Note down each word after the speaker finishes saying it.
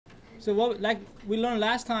So what, like we learned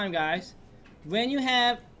last time, guys, when you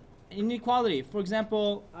have inequality, for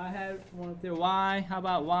example, I have one up there, y, how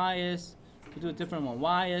about y is, we'll do a different one,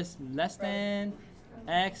 y is less than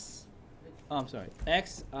x, oh, I'm sorry,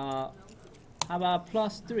 x, how about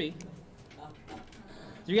plus 3?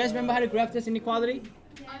 Do you guys remember how to graph this inequality?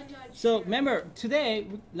 So remember, today,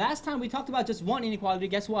 last time we talked about just one inequality.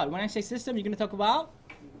 Guess what? When I say system, you're going to talk about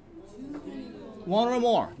one or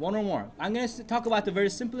more. I'm going to talk about the very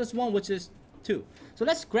simplest one, which is 2. So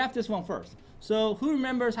let's graph this one first. So who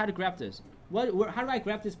remembers how to graph this? How do I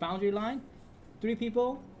graph this boundary line? 3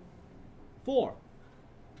 people? 4.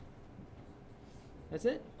 That's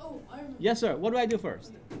it? Oh, I remember. Yes, sir. What do I do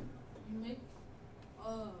first?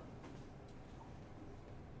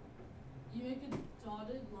 You make a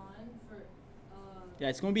dotted line for yeah,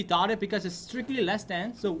 it's going to be dotted because it's strictly less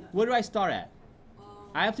than. So where do I start at?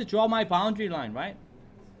 I have to draw my boundary line, right?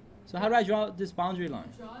 So how do I draw this boundary line?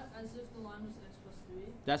 You draw it as if the line was x plus 3.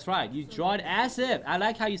 That's right. You draw it as if. I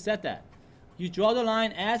like how you said that. You draw the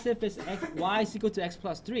line as if it's y is equal to x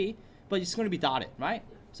plus 3, but it's going to be dotted, right?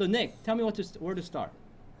 So Nick, tell me where to start.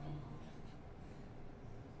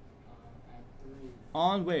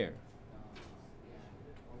 On where?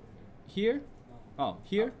 Here? Oh,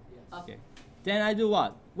 here? Okay. Then I do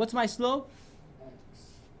what? What's my slope?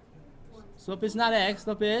 Slope is not x,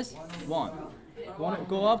 slope is 1.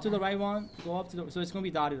 Go up to the right one, go up to the, so it's going to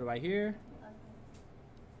be dotted right here.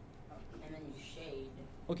 And then you shade.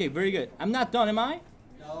 Okay, very good. I'm not done, am I?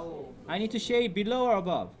 No. I need to shade below or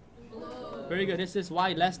above? Below. Very good. This is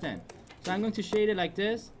y less than. So I'm going to shade it like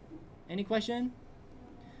this. Any question?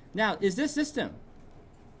 Now, is this system?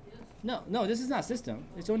 No, this is not system.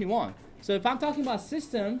 It's only one. So if I'm talking about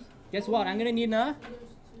systems, guess what? I'm going to need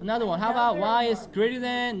another one. How about y is greater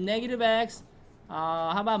than negative x?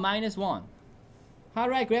 How about minus 1? How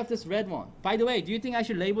do I graph this red one? By the way, do you think I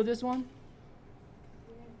should label this one?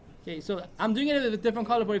 Okay, so I'm doing it with a different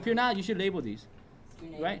color, but if you're not, you should label these.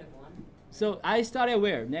 Right? So I start at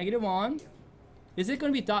where? Negative 1. Is it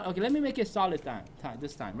going to be dot? Okay, let me make it solid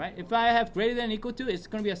this time, right? If I have greater than or equal to, it's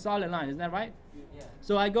going to be a solid line. Isn't that right? Yeah.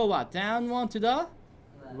 So I go what? Down 1 to the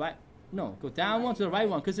right? No, go down 1 to the right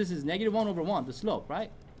one, because this is negative 1 over 1, the slope,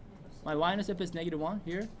 right? My y-intercept is negative 1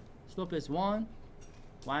 here. Slope is 1.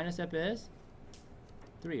 Y-intercept is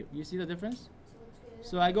 3. You see the difference?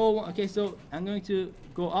 So I go, okay, so I'm going to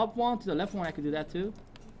go up 1 to the left one. I could do that too.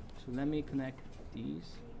 So let me connect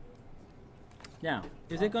these. Now,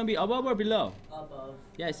 is it going to be above or below? Above.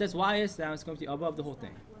 Yeah, it says y is down. It's going to be above the whole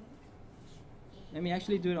thing. Let me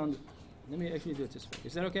actually do it on. Let me actually do it this way.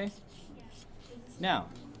 Is that okay? Now,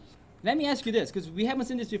 let me ask you this, because we haven't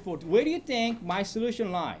seen this before. Where do you think my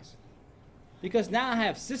solution lies? Because now I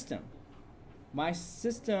have system. My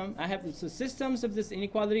system, I have so systems of this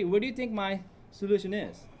inequality. Where do you think my solution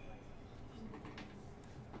is?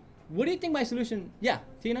 What do you think my solution? Yeah,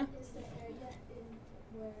 Tina? Is the area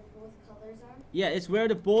in where both colors are? Yeah, it's where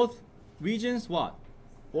the both regions what?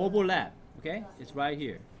 Overlap. Okay? It's right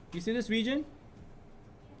here. You see this region?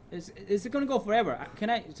 Is it going to go forever? Can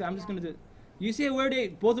I? So I'm just going to do. You see where they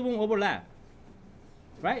both of them overlap,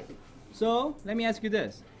 right? So let me ask you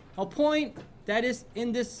this: a point that is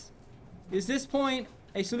in this, is this point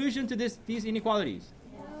a solution to these inequalities?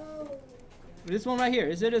 No. This one right here,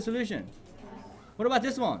 is it a solution? What about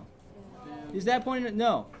this one? Is that point?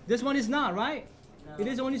 No, this one is not, right? No. It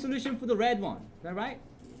is only solution for the red one. Is that right?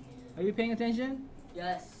 Are you paying attention?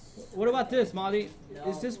 Yes. What about this, Molly? No.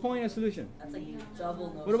 Is this point a solution? That's like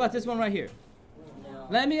double no. What about this one right here? No.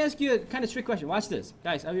 Let me ask you a kind of trick question. Watch this.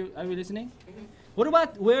 Guys, are you listening? What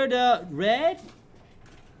about where the red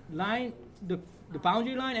line, the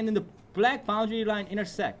boundary line, and then the black boundary line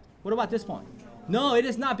intersect? What about this point? No, it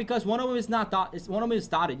is not, because one of them is not dot. One of them is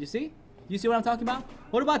dotted. You see? You see what I'm talking about?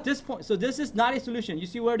 What about this point? So this is not a solution. You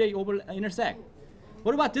see where they intersect?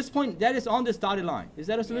 What about this point that is on this dotted line? Is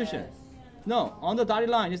that a solution? Yes. No, on the dotted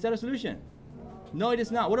line. Is that a solution? No, it is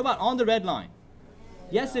not. What about on the red line?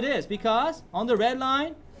 Yes, it is, because on the red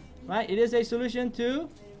line, right, it is a solution to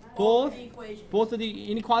both of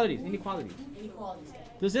the inequalities. Inequalities.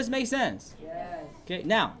 Does this make sense? Yes. Okay,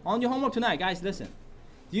 now, on your homework tonight, guys, listen.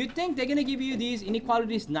 Do you think they're going to give you these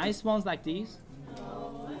inequalities, nice ones like these?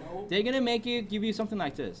 No. They're going to give you something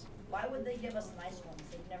like this. Why would they give us nice ones?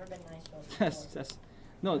 They've never been nice ones.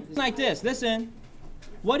 No, it's like this. Listen.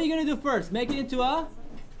 What are you going to do first? Make it into a?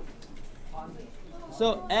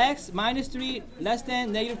 So, x minus 3 less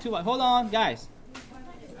than negative 2y. Hold on, guys.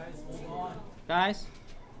 Guys.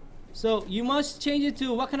 So, you must change it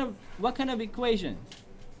to what kind of equation?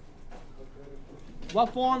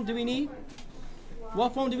 What form do we need?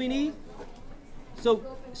 What form do we need? So,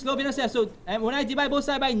 slope-intercept. So and when I divide both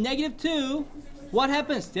sides by -2, what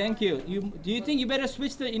happens? Thank you. Do you think you better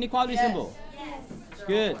switch the inequality symbol? Yes.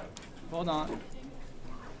 Good. Hold on.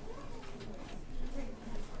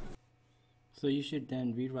 So you should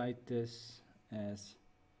then rewrite this as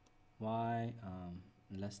y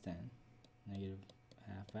less than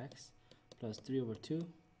 -half x plus 3/2,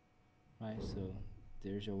 right? So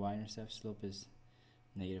there's your y-intercept. Slope is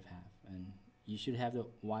 -half, and you should have the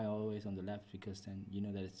y always on the left, because then you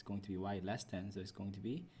know that it's going to be y less than, so it's going to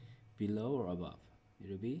be below or above.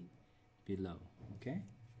 It'll be below, okay?